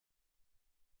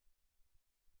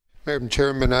Madam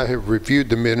Chairman, I have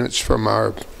reviewed the minutes from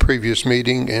our previous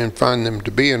meeting and find them to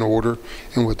be in order,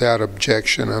 and without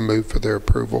objection, I move for their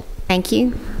approval. Thank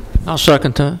you. I'll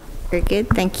second that. Very good.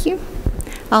 Thank you.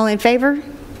 All in favor,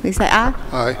 please say aye.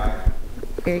 Aye.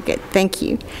 Very good. Thank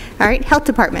you. All right, Health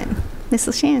Department. Ms.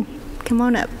 LaShannon, come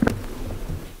on up.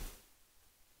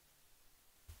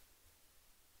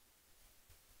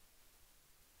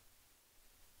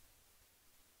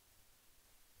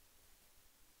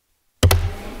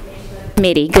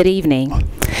 Committee, good evening.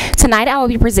 Tonight I will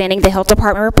be presenting the Health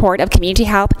Department report of Community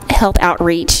Health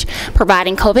Outreach,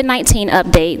 providing COVID-19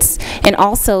 updates, and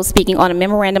also speaking on a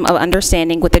memorandum of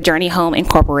understanding with the Journey Home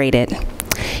Incorporated.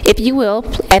 If you will,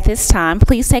 at this time,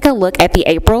 please take a look at the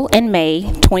April and May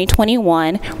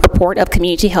 2021 report of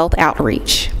Community Health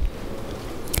Outreach.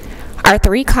 Our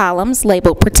three columns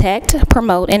labeled Protect,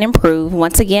 Promote, and Improve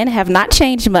once again have not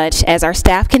changed much as our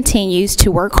staff continues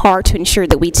to work hard to ensure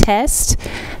that we test,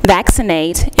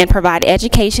 vaccinate, and provide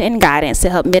education and guidance to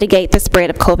help mitigate the spread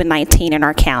of COVID-19 in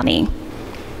our county.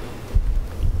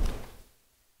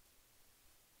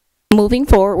 Moving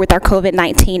forward with our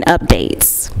COVID-19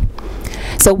 updates.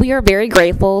 So we are very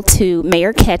grateful to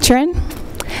Mayor Ketron,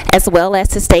 as well as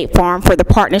to State Farm for the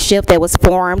partnership that was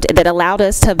formed that allowed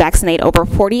us to vaccinate over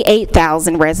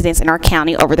 48,000 residents in our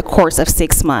county over the course of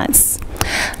 6 months.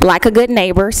 Like a good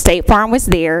neighbor, State Farm was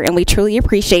there, and we truly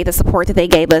appreciate the support that they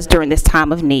gave us during this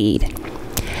time of need.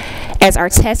 As our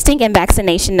testing and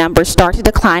vaccination numbers start to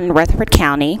decline in Rutherford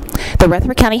County, the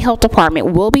Rutherford County Health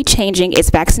Department will be changing its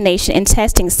vaccination and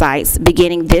testing sites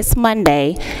beginning this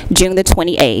Monday, June the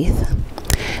 28th.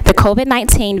 The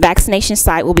COVID-19 vaccination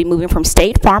site will be moving from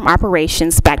State Farm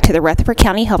operations back to the Rutherford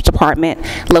County Health Department,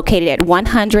 located at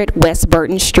 100 West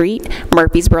Burton Street,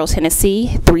 Murfreesboro,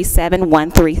 Tennessee,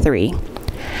 37133.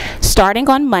 Starting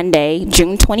on Monday,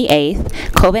 June 28th,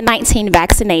 COVID-19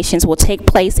 vaccinations will take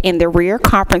place in the rear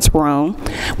conference room,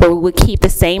 where we will keep the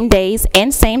same days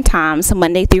and same times,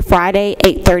 Monday through Friday,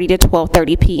 8:30 to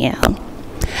 12:30 p.m.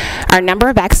 Our number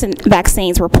of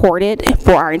vaccines reported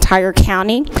for our entire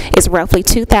county is roughly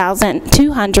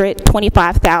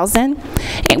 225,000,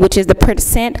 which is the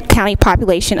percent county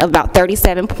population of about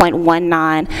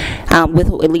 37.19, with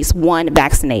at least one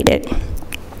vaccinated.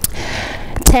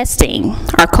 Testing.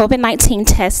 Our COVID-19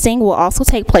 testing will also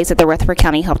take place at the Rutherford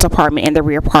County Health Department in the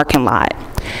rear parking lot.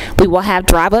 We will have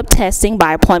drive-up testing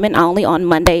by appointment only on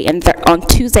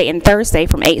Tuesday and Thursday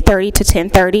from 8:30 to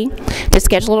 10:30. To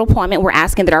schedule an appointment, we're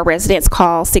asking that our residents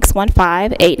call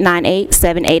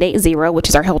 615-898-7880, which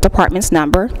is our health department's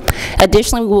number.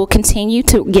 Additionally, we will continue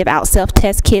to give out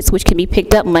self-test kits, which can be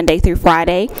picked up Monday through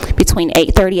Friday between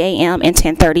 8:30 a.m. and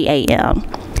 10:30 a.m.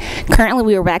 Currently,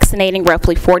 we are vaccinating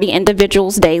roughly 40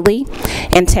 individuals daily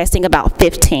and testing about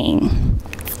 15.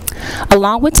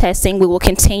 Along with testing, we will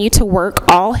continue to work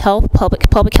all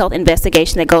public health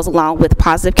investigation that goes along with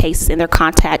positive cases and their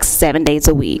contacts 7 days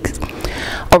a week.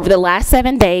 Over the last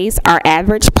 7 days, our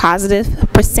average positive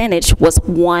percentage was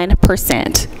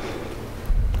 1%.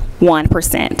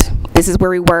 1%. This is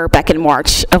where we were back in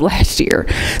March of last year.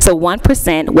 So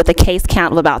 1% with a case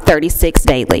count of about 36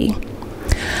 daily.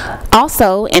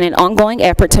 Also, in an ongoing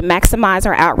effort to maximize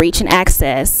our outreach and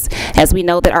access, as we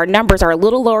know that our numbers are a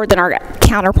little lower than our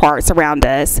counterparts around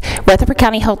us, Rutherford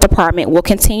County Health Department will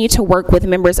continue to work with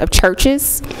members of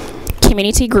churches,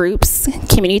 community groups,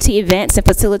 community events and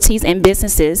facilities and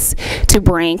businesses to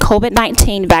bring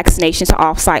COVID-19 vaccinations to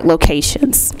off-site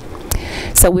locations.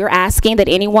 So we're asking that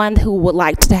anyone who would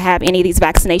like to have any of these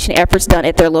vaccination efforts done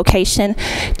at their location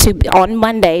on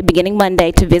Monday, beginning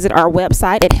Monday, to visit our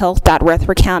website at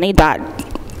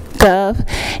health.rutherfordcounty.gov,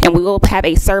 and we will have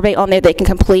a survey on there they can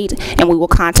complete, and we will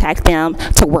contact them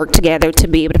to work together to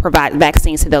be able to provide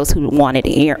vaccines to those who want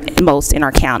it most in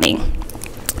our county.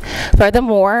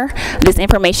 Furthermore, this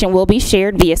information will be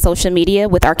shared via social media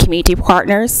with our community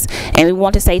partners, and we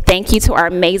want to say thank you to our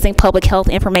amazing public health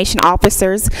information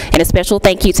officers, and a special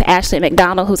thank you to Ashley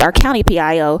McDonald, who's our county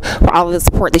PIO, for all of the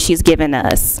support that she's given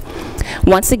us.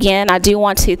 Once again, I do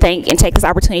want to thank and take this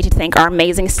opportunity to thank our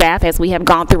amazing staff, as we have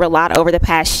gone through a lot over the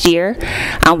past year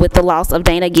with the loss of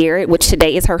Dana Garrett, which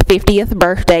today is her 50th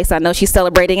birthday, so I know she's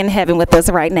celebrating in heaven with us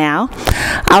right now.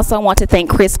 I also want to thank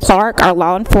Chris Clark, our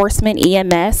law enforcement,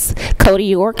 EMS, Cody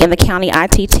York, and the county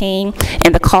IT team,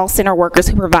 and the call center workers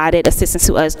who provided assistance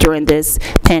to us during this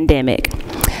pandemic.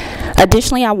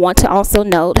 Additionally, I want to also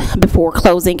note before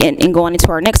closing and going into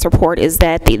our next report is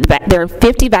that there are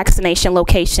 50 vaccination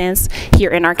locations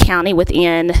here in our county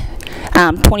within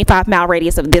 25-mile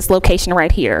radius of this location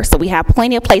right here. So we have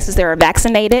plenty of places that are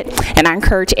vaccinated, and I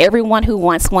encourage everyone who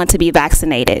wants one to be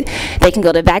vaccinated. They can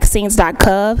go to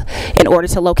vaccines.gov in order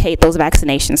to locate those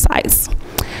vaccination sites.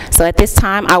 So at this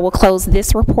time, I will close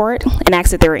this report and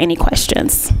ask if there are any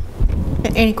questions.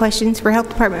 Any questions for Health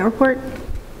Department report?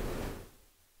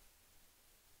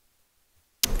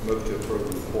 Move to approve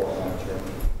the report, Madam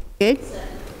Chairman. Good.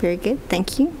 Very good.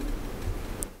 Thank you.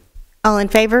 All in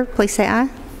favor, please say aye.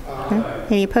 Aye.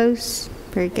 Any opposed?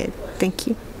 Very good. Thank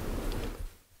you.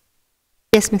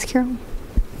 Yes, Ms. Carroll.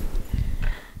 A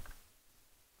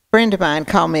friend of mine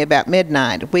called me about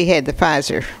midnight. We had the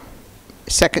Pfizer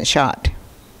second shot.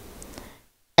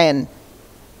 And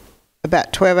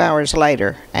about 12 hours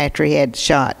later, after he had the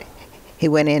shot, he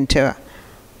went into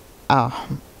a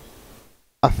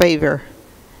fever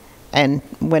and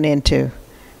went into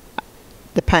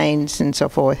the pains and so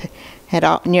forth, had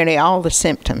nearly all the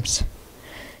symptoms.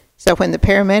 So when the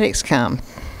paramedics come,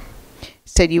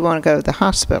 said, "You want to go to the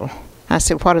hospital?" I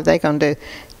said, "What are they going to do?"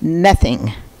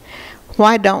 Nothing.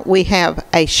 Why don't we have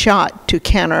a shot to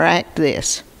counteract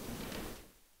this?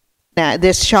 Now,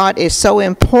 this shot is so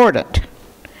important.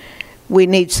 We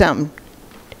need something.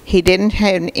 He didn't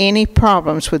have any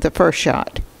problems with the first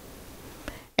shot.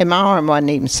 And my arm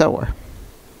wasn't even sore.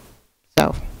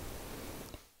 So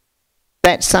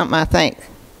that's something I think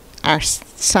our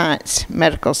science,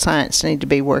 medical science, need to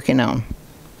be working on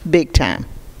big time.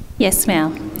 Yes,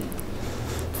 ma'am.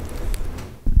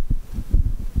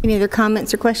 Any other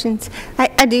comments or questions?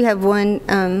 I do have one,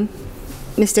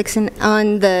 Ms. Dixon.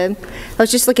 I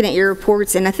was just looking at your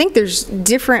reports, and I think there's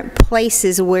different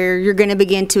places where you're going to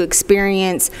begin to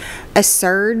experience a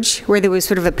surge, where there was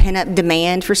sort of a pent-up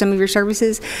demand for some of your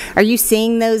services. Are you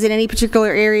seeing those in any particular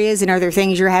areas, and are there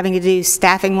things you're having to do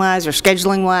staffing-wise or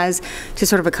scheduling-wise to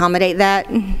sort of accommodate that?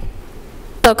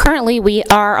 So currently we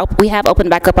have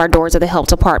opened back up our doors of the health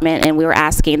department, and we were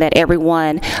asking that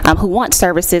everyone who wants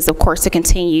services, of course, to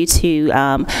continue to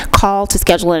call to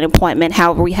schedule an appointment.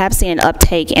 However, we have seen an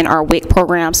uptake in our WIC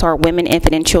program, so our Women,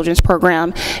 Infant, and Children's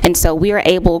program, and so we are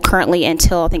able currently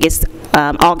until I think it's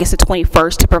August the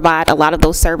 21st to provide a lot of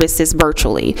those services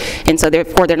virtually, and so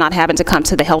therefore they're not having to come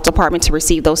to the health department to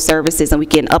receive those services, and we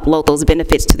can upload those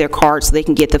benefits to their card so they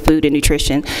can get the food and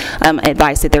nutrition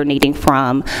advice that they're needing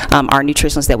from our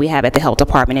nutrition that we have at the health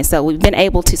department. And so we've been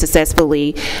able to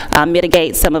successfully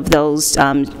mitigate some of those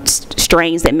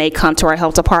strains that may come to our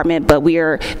health department, but we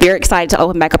are very excited to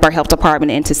open back up our health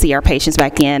department and to see our patients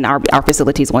back in our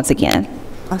facilities once again.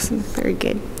 Awesome. Very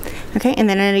good. Okay, and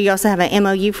then I know you also have an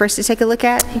MOU for us to take a look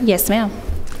at. Yes, ma'am.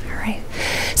 All right.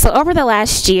 So over the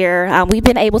last year, we've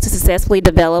been able to successfully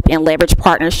develop and leverage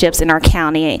partnerships in our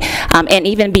county and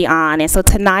even beyond. And so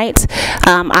tonight,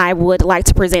 I would like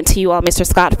to present to you all Mr.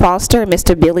 Scott Foster and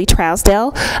Mr. Billy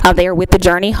Trousdale. They are with the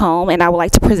Journey Home, and I would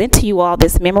like to present to you all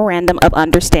this memorandum of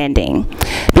understanding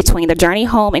between the Journey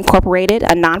Home Incorporated,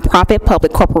 a nonprofit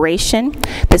public corporation,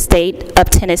 the State of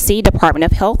Tennessee Department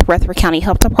of Health, Rutherford County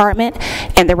Health Department,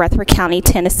 and the Rutherford County,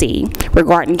 Tennessee,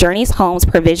 regarding Journey Home's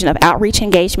provision of outreach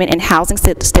engagement and housing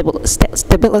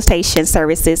stabilization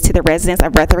services to the residents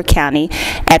of Rutherford County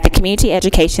at the Community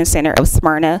Education Center of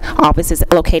Smyrna offices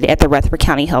located at the Rutherford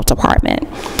County Health Department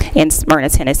in Smyrna,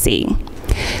 Tennessee.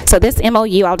 So this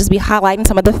MOU, I'll just be highlighting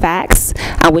some of the facts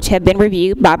which have been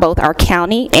reviewed by both our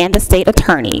county and the state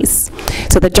attorneys.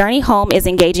 So the Journey Home is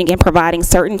engaging in providing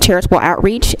certain charitable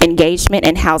outreach, engagement,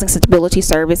 and housing stability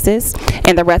services,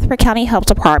 and the Rutherford County Health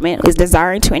Department is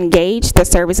desiring to engage the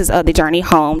services of the Journey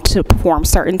Home to perform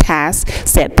certain tasks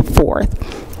set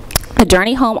forth. The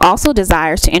Journey Home also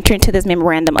desires to enter into this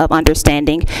memorandum of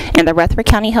understanding, and the Rutherford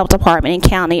County Health Department and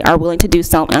county are willing to do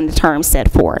so on the terms set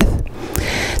forth.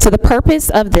 So the purpose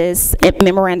of this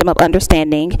memorandum of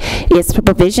understanding is the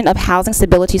provision of housing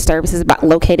stability services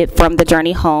located from the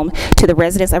Journey Home to the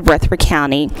residents of Rutherford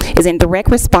County is in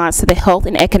direct response to the health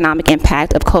and economic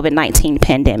impact of COVID-19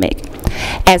 pandemic.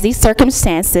 As these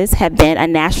circumstances have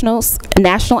been national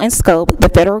in scope, the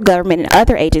federal government and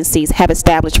other agencies have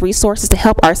established resources to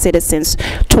help our citizens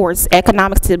towards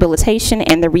economic stabilization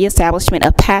and the reestablishment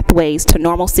of pathways to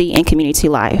normalcy and community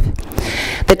life.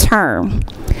 The term.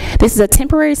 This is a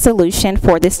temporary solution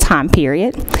for this time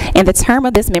period, and the term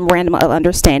of this memorandum of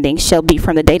understanding shall be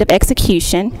from the date of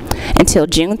execution until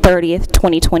June 30th,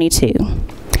 2022.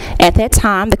 At that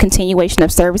time, the continuation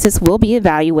of services will be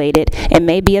evaluated and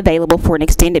may be available for an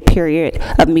extended period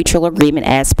of mutual agreement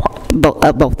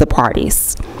of both the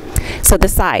parties. So the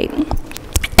site.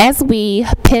 As we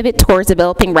pivot towards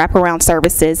developing wraparound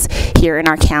services here in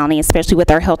our county, especially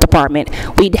with our health department,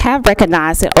 we have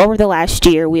recognized that over the last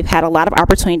year, we've had a lot of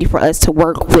opportunity for us to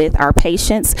work with our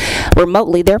patients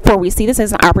remotely. Therefore, we see this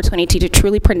as an opportunity to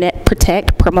truly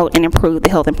protect, promote, and improve the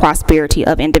health and prosperity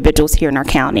of individuals here in our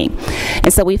county.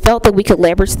 And so we felt that we could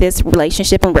leverage this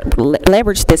relationship and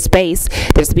leverage this space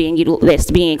that's being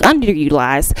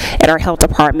underutilized at our health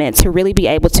department to really be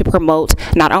able to promote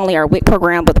not only our WIC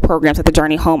program, but the programs that the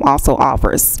Journey Home also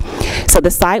offers. So the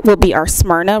site will be our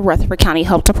Smyrna, Rutherford County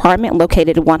Health Department,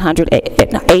 located at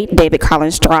 108 David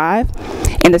Collins Drive,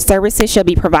 and the services shall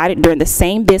be provided during the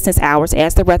same business hours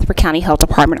as the Rutherford County Health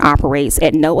Department operates,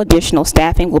 and no additional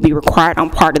staffing will be required on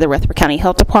part of the Rutherford County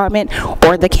Health Department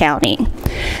or the county.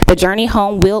 The Journey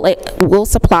Home will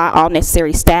supply all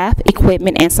necessary staff,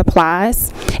 equipment, and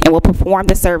supplies, and will perform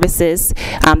the services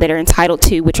that are entitled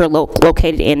to, which are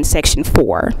located in Section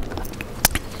 4.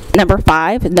 Number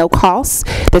 5, no costs.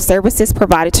 The services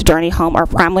provided to Journey Home are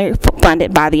primarily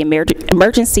funded by the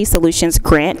Emergency Solutions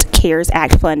Grant CARES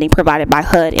Act funding provided by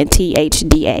HUD and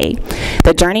THDA.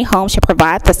 The Journey Home should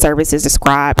provide the services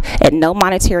described at no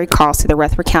monetary cost to the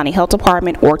Rutherford County Health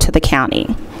Department or to the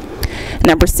county.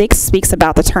 Number 6 speaks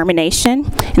about the termination,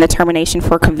 and the termination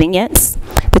for convenience,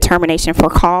 the termination for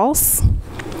cause.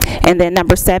 And then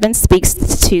number 7 speaks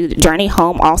to Journey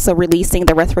Home also releasing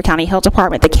the Rutherford County Health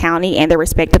Department, the county, and their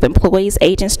respective employees,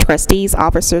 agents, trustees,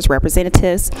 officers,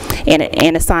 representatives,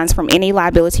 and assigns from any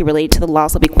liability related to the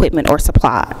loss of equipment or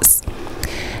supplies.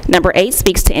 Number 8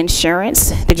 speaks to insurance.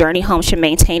 The Journey Home should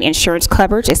maintain insurance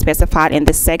coverage as specified in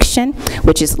this section,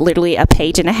 which is literally a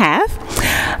page and a half.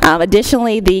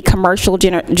 Additionally, the commercial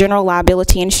general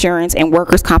liability insurance and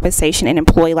workers' compensation and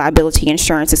employee liability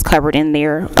insurance is covered in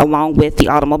there, along with the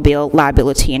automobile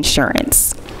liability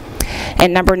insurance.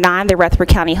 And number 9, the Rutherford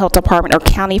County Health Department or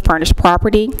county furnished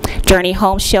property. Journey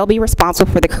Home shall be responsible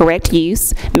for the correct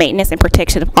use, maintenance, and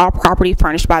protection of all property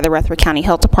furnished by the Rutherford County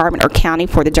Health Department or county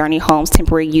for the Journey Home's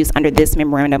temporary use under this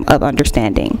memorandum of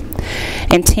understanding.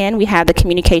 And 10, we have the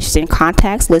communications and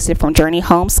contacts listed from Journey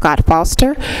Home, Scott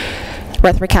Foster,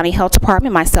 Rutherford County Health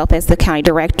Department, myself as the county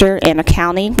director, and the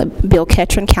county, Bill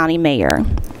Ketron, county mayor.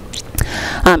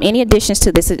 Any additions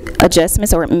to this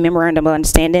adjustments or memorandum of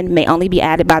understanding may only be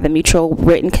added by the mutual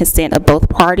written consent of both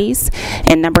parties.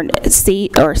 And number C,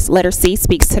 or letter C,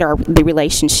 speaks to the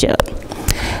relationship.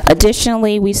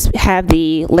 Additionally, we have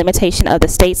the limitation of the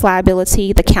state's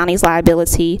liability, the county's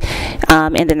liability,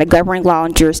 and then the governing law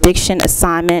and jurisdiction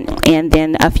assignment, and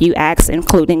then a few acts,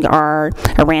 including our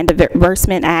Iran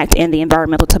Divestment Act and the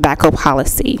Environmental Tobacco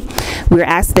Policy. We're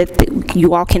asked that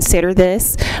you all consider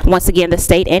this. Once again, the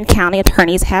state and county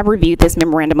attorneys have reviewed this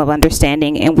memorandum of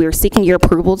understanding, and we're seeking your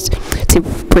approvals to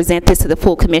present this to the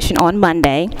full commission on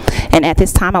Monday. And at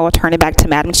this time, I will turn it back to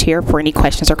Madam Chair for any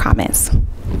questions or comments.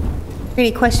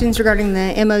 Any questions regarding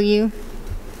the MOU?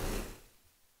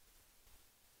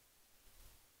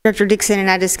 Director Dixon and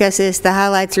I discussed this. The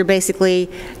highlights are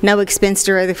basically no expense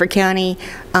to Rutherford County.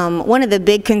 One of the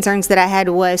big concerns that I had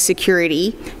was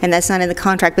security, and that's not in the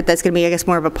contract, but that's going to be, I guess,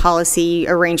 more of a policy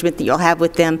arrangement that you'll have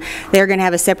with them. They're going to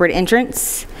have a separate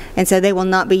entrance, and so they will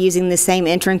not be using the same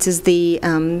entrance as the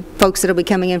folks that will be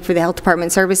coming in for the health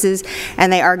department services,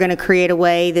 and they are going to create a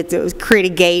way that create a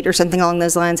gate or something along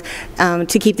those lines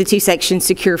to keep the two sections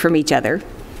secure from each other.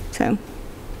 So,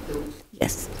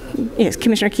 yes,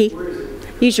 Commissioner Key.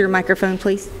 Use your microphone,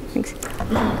 please. Thanks.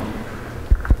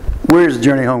 Where is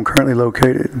Journey Home currently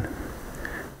located?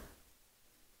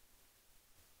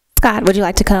 Scott, would you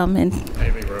like to come and?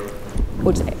 Haley Road.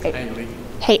 What'd you say?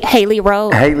 Haley. Haley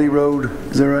Road. Haley Road,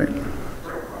 is that right?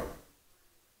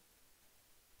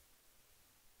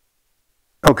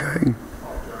 Okay.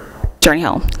 Journey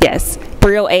Home, yes.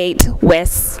 308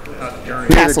 West Near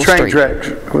Castle the train Street. tracks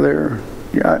over there.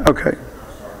 Yeah, okay.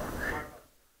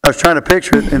 I was trying to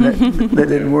picture it, and that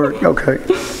didn't work. Okay.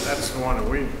 That's the one that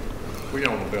we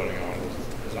own the building on,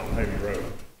 is on Haley Road.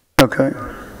 Okay.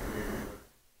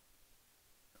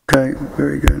 Okay,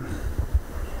 very good.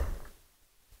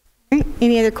 All right.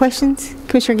 Any other questions?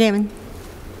 Commissioner Gammon.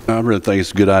 I really think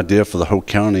it's a good idea for the whole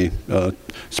county,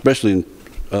 especially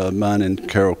in mine and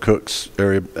Carol Cook's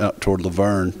area out toward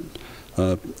Laverne.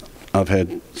 I've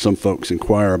had some folks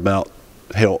inquire about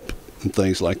help and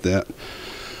things like that.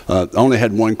 I only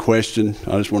had one question.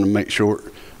 I just want to make sure.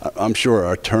 I'm sure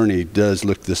our attorney does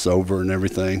look this over and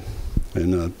everything,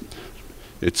 and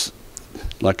it's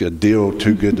like a deal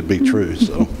too good to be true.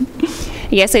 So,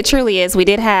 Yes, it truly is. We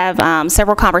did have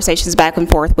several conversations back and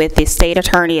forth with the state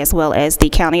attorney as well as the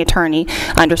county attorney,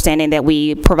 understanding that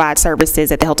we provide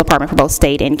services at the health department for both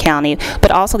state and county,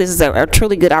 but also this is a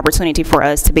truly good opportunity for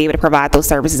us to be able to provide those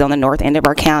services on the north end of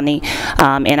our county.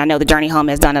 And I know the Journey Home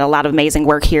has done a lot of amazing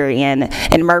work here in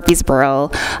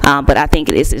Murfreesboro, but I think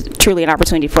it is truly an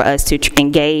opportunity for us to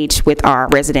engage with our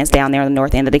residents down there on the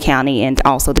north end of the county and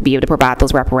also to be able to provide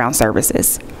those wraparound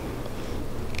services.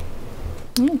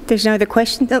 If there's no other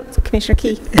questions, Commissioner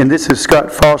Key. And this is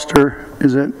Scott Foster,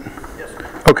 is it?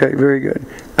 Yes. Okay, very good.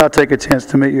 I'll take a chance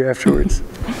to meet you afterwards.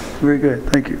 Very good,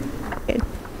 thank you. Good.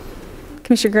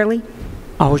 Commissioner Gurley.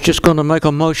 I was just going to make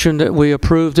a motion that we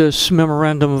approve this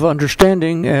memorandum of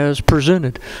understanding as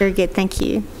presented. Very good, thank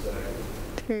you.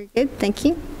 Very good, thank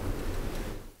you.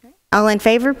 All in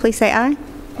favor, please say aye.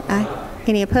 Aye.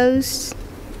 Any opposed?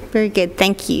 Very good,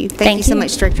 thank you. Thank you so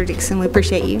much, Director Dixon. We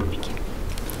appreciate you.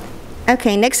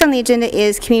 Okay, next on the agenda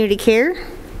is community care.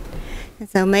 And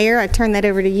so, Mayor, I turn that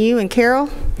over to you and Carol.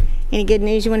 Any good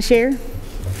news you want to share?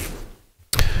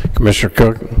 Commissioner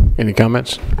Cook, any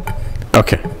comments?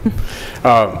 Okay.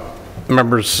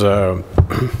 Members,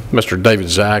 Mr. David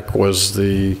Zach was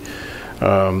the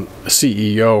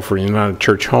CEO for United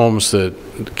Church Homes that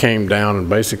came down and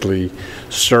basically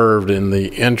served in the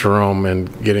interim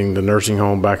and getting the nursing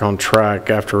home back on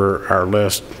track after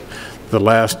the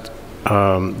last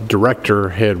director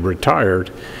had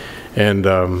retired. And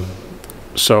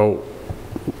so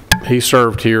he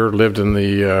served here, lived in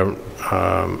the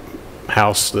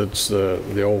house that's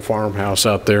the old farmhouse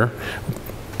out there,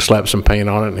 slapped some paint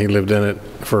on it, and he lived in it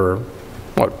for,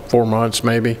 what, 4 months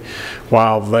maybe,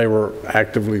 while they were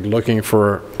actively looking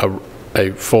for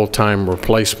a full-time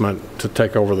replacement to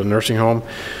take over the nursing home.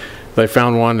 They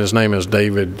found one. His name is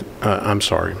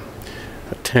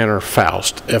Tanner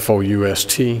Faust,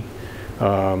 F-O-U-S-T.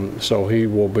 So he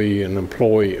will be an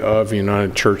employee of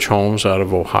United Church Homes out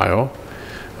of Ohio,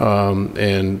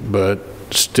 but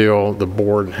still the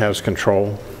board has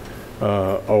control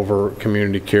over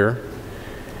community care,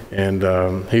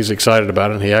 and he's excited about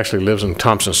it. He actually lives in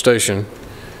Thompson Station,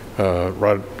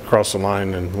 right across the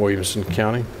line in Williamson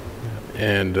County,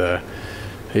 and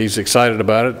he's excited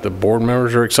about it. The board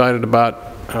members are excited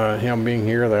about him being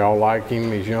here. They all like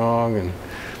him. He's young and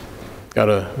got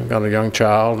a young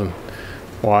child and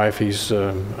wife. He's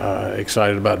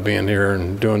excited about being here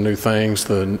and doing new things.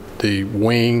 The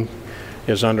wing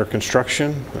is under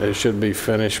construction. It should be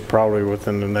finished probably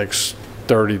within the next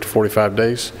 30 to 45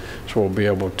 days. So we'll be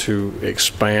able to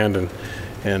expand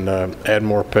and add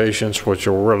more patients, which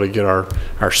will really get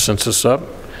our census up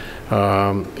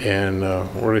and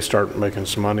really start making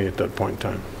some money at that point in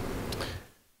time.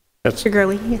 Mr.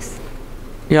 Gurley, yes.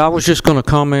 Yeah, I was just going to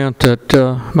comment that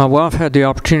my wife had the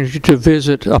opportunity to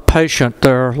visit a patient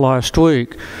there last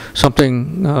week,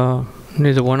 something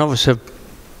neither one of us have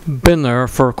been there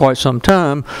for quite some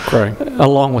time, right,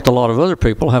 along with a lot of other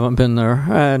people haven't been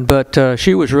there. But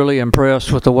she was really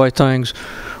impressed with the way things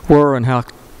were and how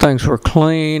things were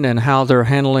clean and how they're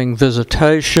handling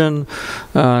visitation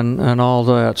and all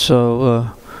that.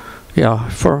 So yeah,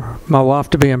 for my wife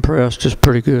to be impressed is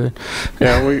pretty good.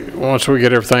 Yeah, once we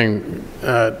get everything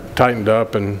tightened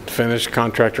up and finished,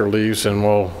 contractor leaves, and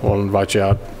we'll invite you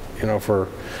out, for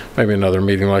maybe another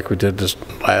meeting like we did this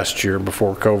last year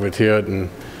before COVID hit, and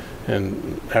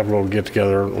have a little get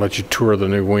together, let you tour the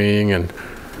new wing, and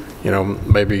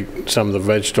maybe some of the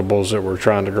vegetables that we're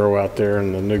trying to grow out there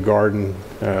in the new garden.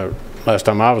 Last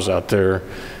time I was out there,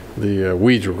 the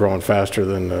weeds were growing faster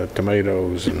than the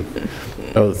tomatoes and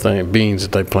other beans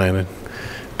that they planted.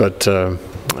 But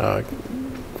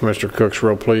Mr. Cook's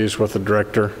real pleased with the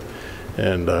director,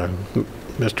 and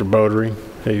Mr. Beaudry,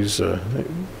 he's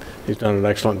done an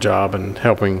excellent job in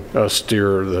helping us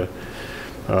steer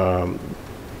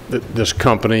this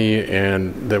company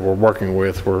and that we're working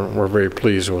with. We're very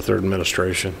pleased with their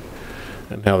administration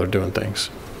and how they're doing things.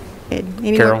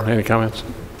 Carol, any comments?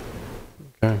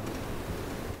 Okay.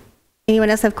 Anyone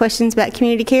else have questions about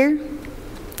community care?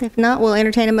 If not, we'll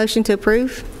entertain a motion to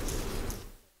approve.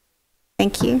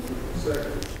 Thank you.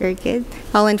 Very good.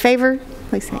 All in favor?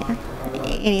 Please say aye.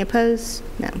 Any opposed?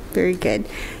 No. Very good.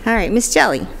 All right, Ms.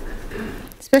 Jelly,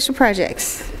 special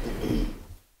projects.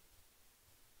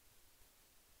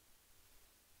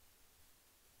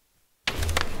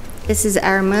 This is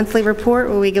our monthly report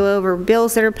where we go over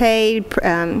bills that are paid,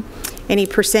 any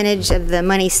percentage of the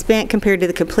money spent compared to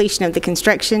the completion of the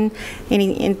construction.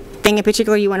 Anything in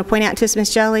particular you want to point out to us,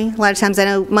 Ms. Jolly? A lot of times I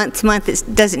know month to month it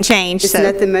doesn't change. Just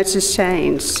nothing much has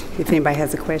changed, if anybody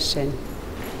has a question.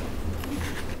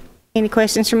 Any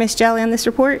questions for Ms. Jolly on this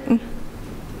report?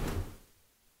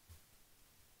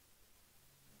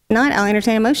 Not, I'll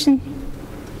entertain a motion.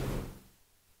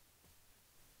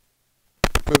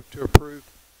 Move to approve.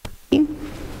 Thank you.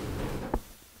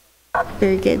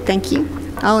 Very good, thank you.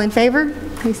 All in favor,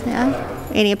 please say aye.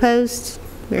 Any opposed?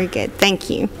 Very good, thank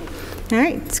you. All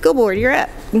right, school board, you're up.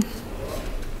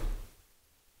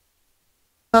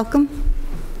 Welcome.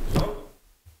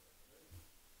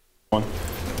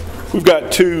 We've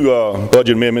got two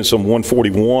budget amendments on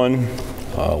 141,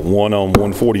 one on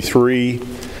 143,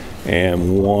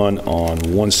 and one on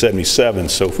 177.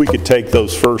 So if we could take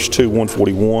those first two,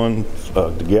 141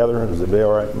 together, is that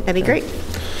all right? That'd be great.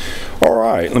 All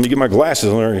right, let me get my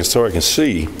glasses on there so I can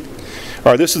see. All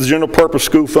right, this is the General Purpose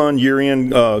School Fund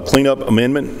year-end cleanup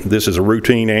amendment. This is a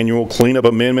routine annual cleanup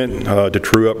amendment to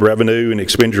true up revenue and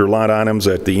expenditure line items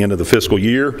at the end of the fiscal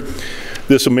year.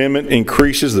 This amendment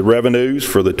increases the revenues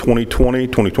for the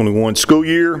 2020-2021 school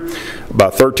year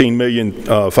by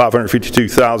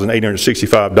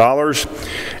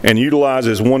 $13,552,865 and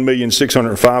utilizes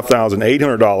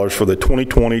 $1,605,800 for the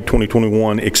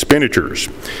 2020-2021 expenditures.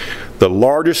 The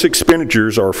largest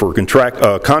expenditures are for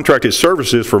contracted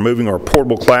services for moving our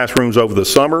portable classrooms over the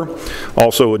summer,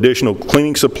 also additional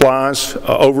cleaning supplies,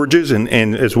 overages,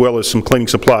 and as well as some cleaning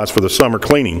supplies for the summer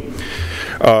cleaning.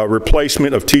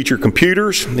 Replacement of teacher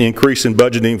computers, the increase in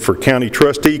budgeting for county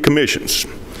trustee commissions.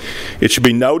 It should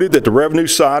be noted that the revenue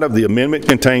side of the amendment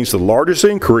contains the largest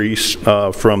increase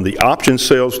from the option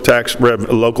sales tax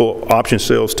local option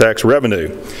sales tax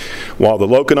revenue. While the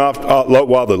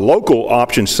local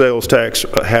option sales tax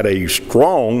had a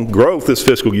strong growth this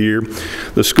fiscal year,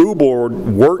 the school board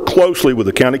worked closely with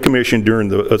the county commission during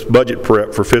the budget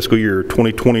prep for fiscal year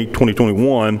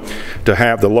 2020-2021 to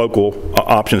have the local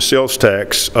option sales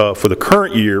tax for the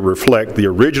current year reflect the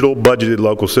original budgeted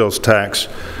local sales tax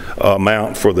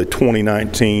amount for the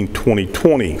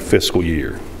 2019-2020 fiscal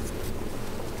year.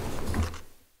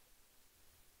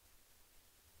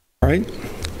 All right.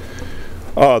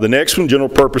 The next one, General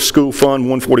Purpose School Fund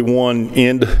 141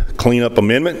 End Cleanup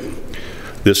Amendment.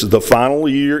 This is the final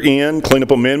year-end cleanup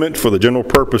amendment for the General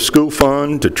Purpose School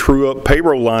Fund to true up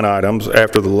payroll line items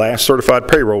after the last certified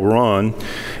payroll run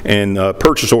and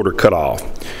purchase order cutoff.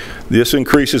 This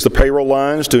increases the payroll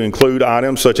lines to include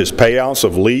items such as payouts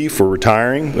of leave for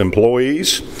retiring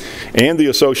employees and the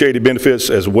associated benefits,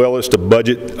 as well as to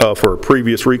budget for a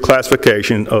previous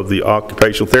reclassification of the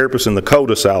occupational therapist and the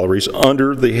CODA salaries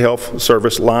under the health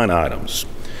service line items.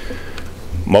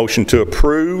 Motion to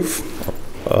approve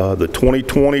the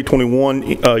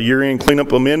 2020-21 year-end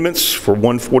cleanup amendments for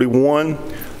 141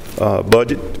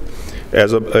 budget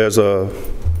as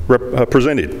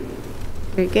presented.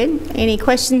 Very good. Any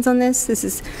questions on this? This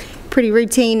is pretty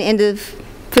routine end of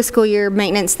fiscal year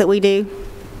maintenance that we do.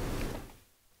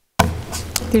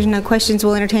 If there's no questions,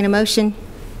 we'll entertain a motion.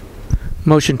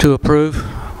 Motion to approve.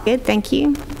 Good, thank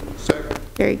you. Second.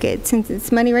 Very good. Since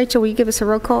it's money, Rachel, will you give us a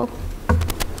roll call?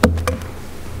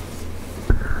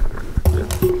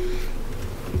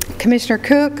 Commissioner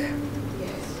Cook? Yes.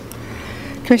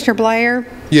 Commissioner Blair?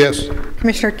 Yes.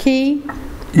 Commissioner Key?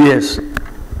 Yes.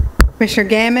 Commissioner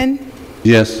Gammon?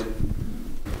 Yes.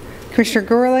 Commissioner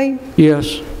Gurley?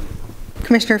 Yes.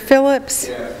 Commissioner Phillips?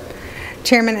 Yes.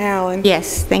 Chairman Allen?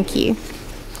 Yes, thank you.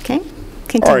 Okay, All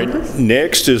continue, right, please.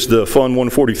 next is the Fund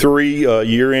 143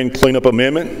 year-end cleanup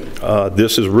amendment.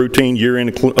 This is routine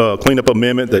year-end cleanup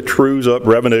amendment that trues up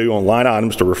revenue on line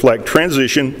items to reflect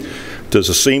transition to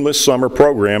the seamless summer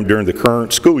program during the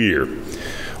current school year.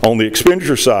 On the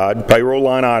expenditure side, payroll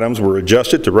line items were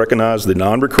adjusted to recognize the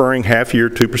non-recurring half-year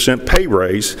 2% pay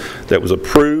raise that was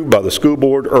approved by the school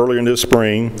board earlier in this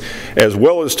spring, as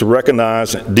well as to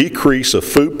recognize a decrease of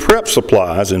food prep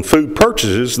supplies and food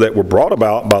purchases that were brought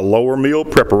about by lower meal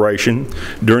preparation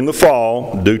during the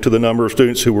fall due to the number of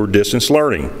students who were distance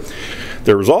learning.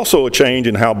 There was also a change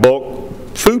in how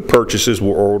bulk food purchases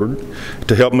were ordered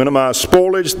to help minimize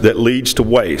spoilage that leads to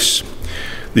waste.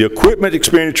 The equipment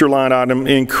expenditure line item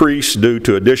increased due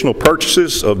to additional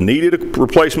purchases of needed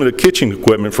replacement of kitchen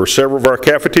equipment for several of our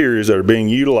cafeterias that are being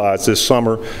utilized this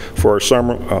summer for our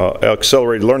summer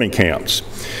accelerated learning camps.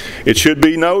 It should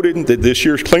be noted that this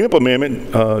year's cleanup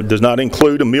amendment does not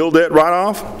include a meal debt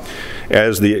write-off,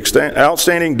 as the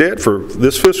outstanding debt for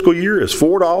this fiscal year is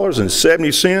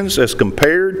 $4.70 as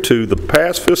compared to the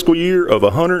past fiscal year of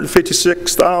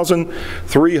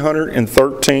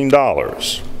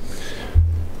 $156,313.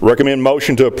 Recommend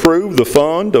motion to approve the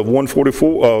fund of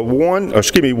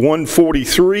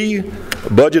 143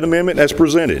 budget amendment as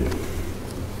presented.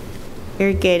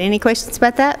 Very good. Any questions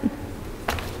about that?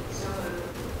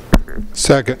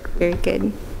 Second. Very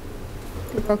good.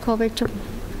 Roll call, Rachel.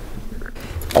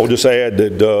 I'll just add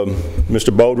that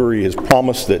Mr. Bouldery has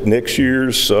promised that next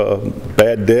year's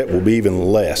bad debt will be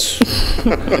even less.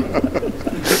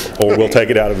 Or we'll take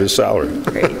it out of his salary.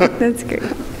 Great, that's great.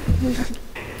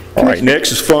 All right,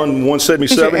 next is Fund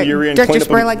 177, year-end Director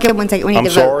cleanup. Spurlock, give 1 second, we need I'm to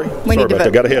vote. sorry. We Sorry need to about that.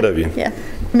 vote. Got ahead of you. Yeah.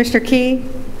 Commissioner Key,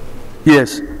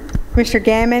 Yes. Commissioner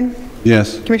Gammon,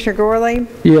 Yes. Commissioner Gorley,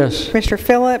 Yes. Commissioner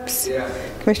Phillips,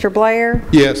 Commissioner Blair,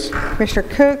 Yes. Commissioner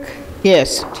Cook,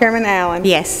 Yes. Chairman Allen.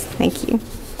 Yes, thank you.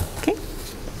 Okay.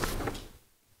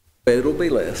 But it'll be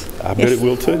less. I bet it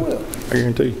will too. I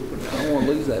guarantee. I don't want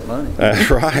to lose that money. That's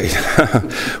right.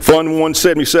 Fund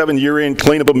 177 year-end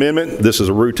cleanup amendment. This is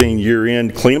a routine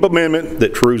year-end cleanup amendment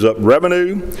that trues up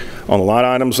revenue on the line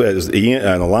items as the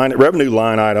revenue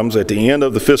line items at the end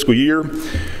of the fiscal year.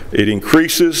 It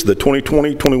increases the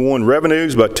 2020-21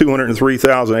 revenues by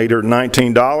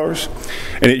 $203,819,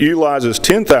 and it utilizes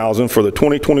 $10,000 for the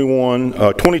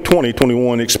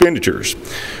 2020-21 expenditures.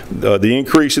 The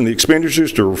increase in the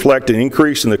expenditures to reflect an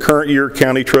increase in the current year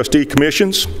county trustee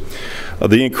commissions.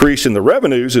 The increase in the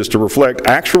revenues is to reflect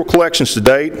actual collections to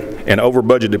date and over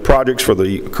budgeted projects for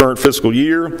the current fiscal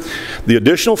year. The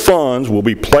additional funds will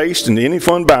be placed in any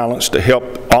fund balance to help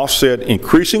offset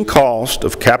increasing cost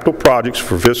of capital projects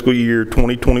for fiscal year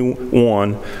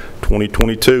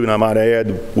 2021-2022. And I might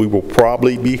add, we will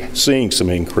probably be seeing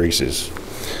some increases.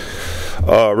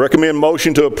 Recommend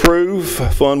motion to approve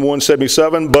Fund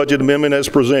 177 budget amendment as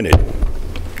presented.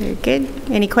 Very good.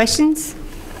 Any questions?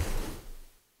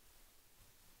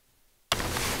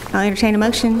 I'll entertain a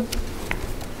motion.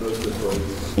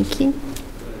 Thank you.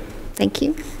 Thank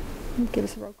you. Give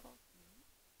us a roll call.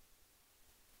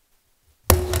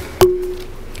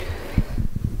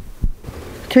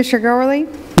 Commissioner Gorley,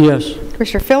 Yes.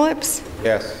 Commissioner Phillips,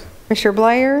 Yes. Commissioner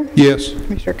Blair, Yes.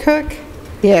 Commissioner Cook,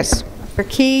 Yes. Commissioner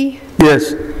Key,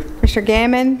 Yes. Commissioner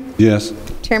Gammon, Yes.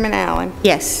 Chairman Allen.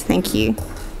 Yes, thank you.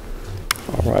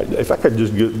 All right, if I could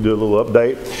just do a little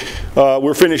update.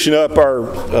 We're finishing up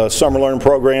our summer learning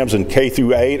programs in K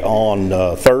through 8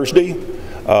 on Thursday.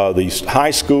 These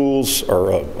high schools,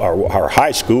 or our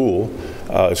high school,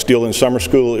 is still in summer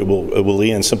school. It will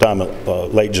end sometime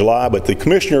late July, but the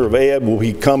Commissioner of Ed will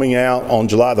be coming out on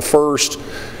July the 1st.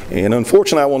 And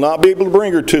unfortunately, I will not be able to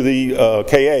bring her to the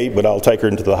K-8, but I'll take her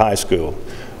into the high school.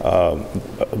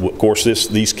 Of course,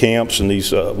 these camps and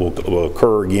these will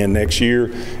occur again next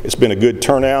year. It's been a good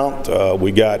turnout.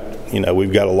 We've got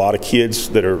a lot of kids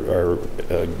that are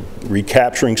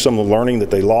recapturing some of the learning that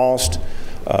they lost.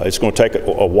 It's going to take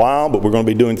a while, but we're going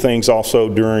to be doing things also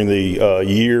during the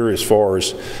year as far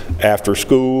as after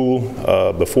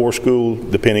school, before school,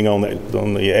 depending on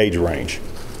the age range.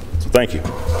 So thank you.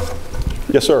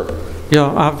 Yes, sir.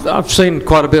 Yeah, I've seen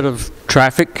quite a bit of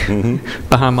traffic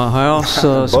behind my house,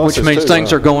 which means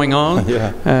things are going on,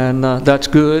 and that's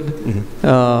good.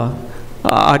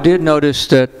 I did notice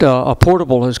that a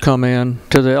portable has come in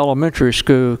to the elementary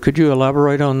school. Could you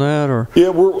elaborate on that? Or yeah,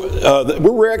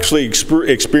 we're actually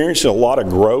experiencing a lot of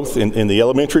growth in the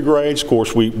elementary grades. Of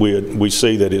course, we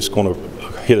see that it's going to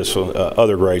hit us on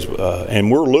other grades, and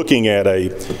we're looking at a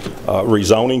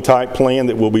rezoning type plan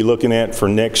that we'll be looking at for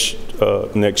next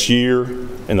year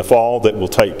in the fall that will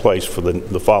take place for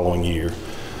the following year.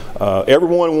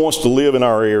 Everyone wants to live in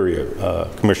our area,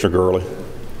 Commissioner Gurley.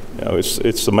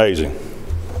 It's amazing.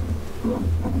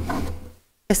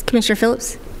 Yes, Commissioner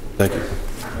Phillips. Thank you.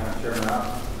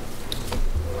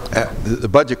 At the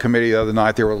Budget Committee the other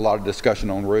night, there was a lot of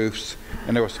discussion on roofs,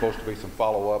 and there was supposed to be some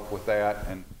follow-up with that,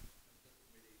 and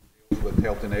with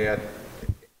Health and Ed.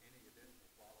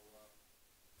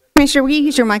 Commissioner, will you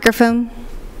use your microphone?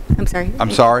 I'm sorry.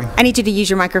 I'm sorry? I need you to use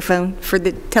your microphone for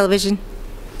the television.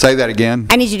 Say that again.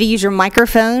 I need you to use your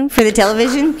microphone for the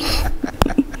television.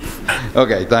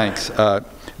 Okay, thanks.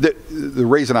 The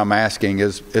reason I'm asking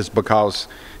is because,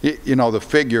 the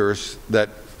figures that,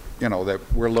 that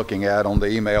we're looking at on the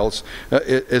emails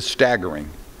is staggering.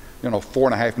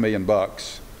 $4.5 million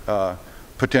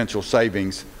potential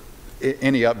savings.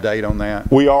 Any update on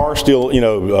that? We are still,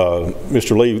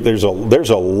 Mr. Lee, there's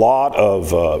a lot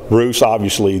of roofs,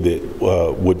 obviously,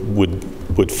 that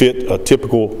would fit a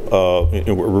typical,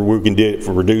 we can get it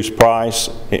for reduced price.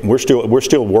 And we're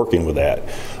still working with that.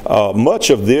 Much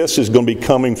of this is going to be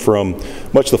coming from,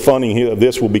 much of the funding of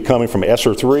this will be coming from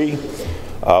ESSER 3.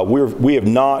 We have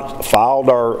not filed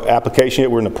our application yet.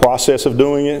 We're in the process of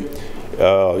doing it.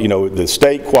 The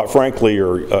state, quite frankly,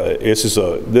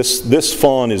 this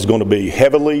fund is going to be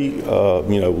heavily,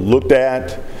 looked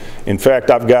at. In fact,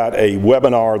 I've got a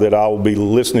webinar that I will be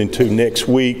listening to next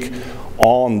week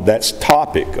on that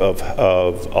topic of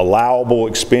allowable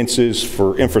expenses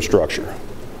for infrastructure.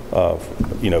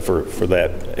 you know, for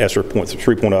that ESSER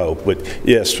 3.0. But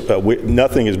yes,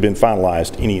 nothing has been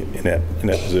finalized in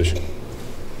that position.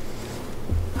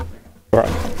 All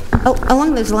right. Oh,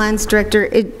 along those lines, Director,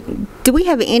 do we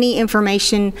have any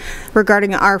information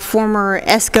regarding our former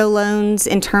ESCO loans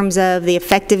in terms of the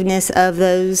effectiveness of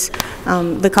those,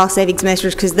 the cost savings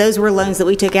measures? Because those were loans that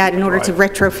we took out in order to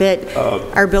retrofit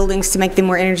our buildings to make them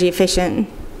more energy efficient.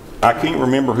 I can't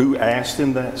remember who asked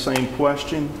him that same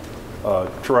question,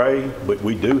 Trey, but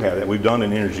we do have that. We've done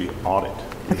an energy audit.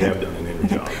 We have done an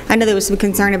energy audit. I know there was some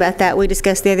concern about that. We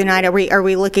discussed the other night. Are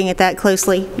we looking at that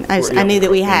closely? I knew that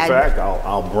we had. In fact,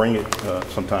 I'll bring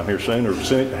it sometime here soon, or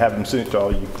have him send it to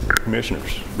all you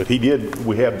commissioners. But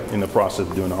we have in the process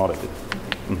of doing an audit.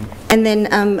 And then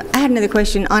I had another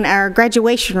question on our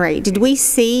graduation rate. Did we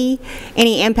see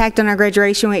any impact on our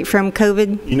graduation rate from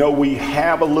COVID? You know, we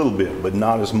have a little bit, but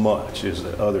not as much as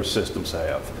the other systems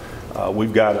have.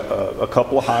 We've got a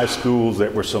couple of high schools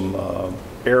that were some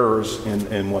errors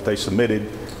in what they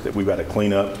submitted that we've got to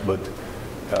clean up, but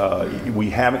we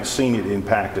haven't seen it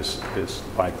impact us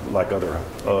like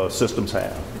other systems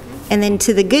have. And then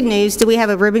to the good news, do we have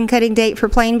a ribbon cutting date for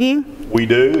Plainview? We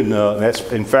do, and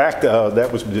that's, in fact,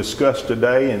 that was discussed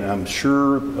today, and I'm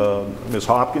sure Ms.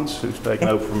 Hopkins, who's taken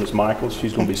over from Ms. Michaels,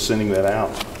 she's going to be sending that out.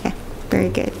 Okay, very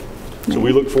good. So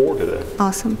we look forward to that.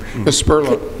 Awesome. Ms.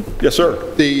 Spurlock. Yes,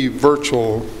 sir. The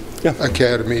virtual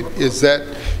academy, is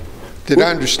that, did I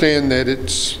understand that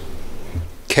it's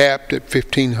capped at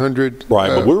 1,500? Right,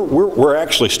 but we're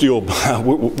actually still,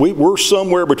 we're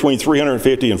somewhere between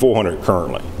 350 and 400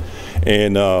 currently.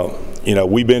 And you know,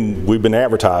 we've been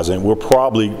advertising. We'll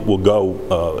go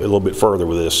a little bit further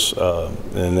with this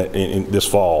in this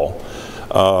fall.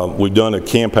 We've done a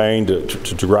campaign to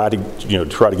try to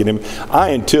get him.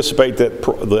 I anticipate that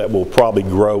that will probably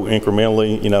grow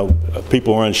incrementally. You know,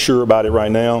 people are unsure about it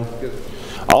right now.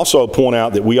 I also point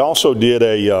out that we also did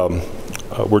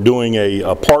we're doing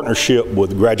a partnership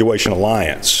with Graduation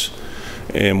Alliance,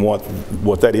 and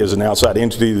what that is, an outside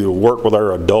entity that will work with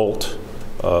our adult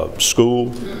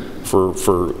school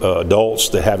for adults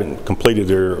that haven't completed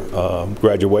their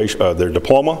graduation, their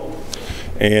diploma,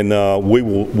 and we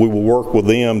will work with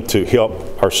them to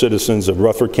help our citizens of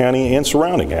Rutherford County and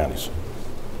surrounding counties.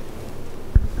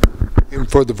 And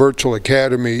for the virtual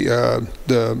academy,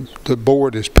 the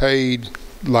board is paid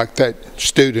like that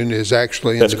student is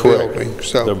actually in the building.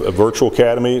 So the virtual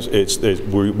academies,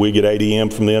 we get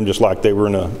ADM from them just like they were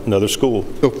in another school.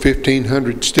 So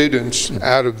 1,500 students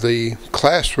out of the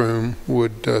classroom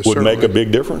would make a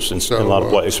big difference in a lot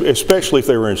of places, especially if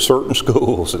they were in certain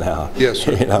schools now. Yes,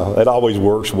 sir. You know, that always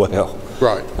works well.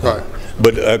 Right, right.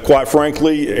 But quite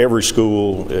frankly, every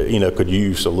school, could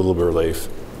use a little bit of relief.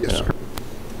 Yes, sir.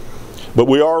 But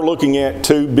we are looking at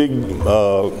two big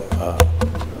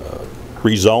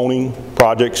rezoning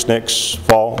projects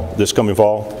this coming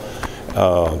fall,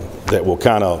 that will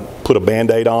kind of put a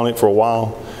Band-Aid on it for a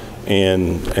while,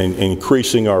 and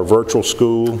increasing our virtual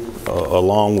school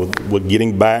along with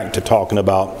getting back to talking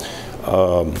about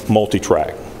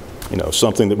multi-track,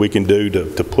 something that we can do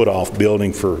to put off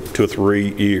building for 2 or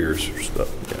 3 years or stuff.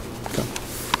 Yeah. Okay.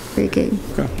 Very good.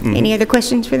 Okay. Mm-hmm. Any other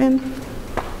questions for them?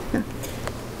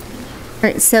 All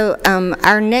right, so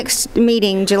our next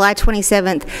meeting, July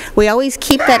 27th, we always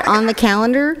keep that on the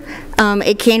calendar.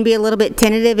 It can be a little bit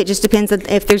tentative. It just depends on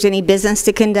if there's any business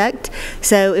to conduct.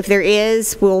 So if there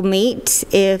is, we'll meet.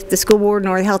 If the school board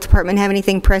nor the health department have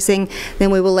anything pressing,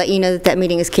 then we will let you know that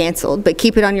meeting is canceled. But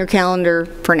keep it on your calendar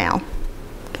for now.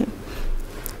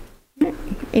 Okay.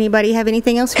 Anybody have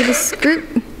anything else for this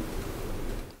group?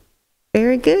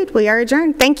 Very good. We are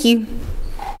adjourned. Thank you.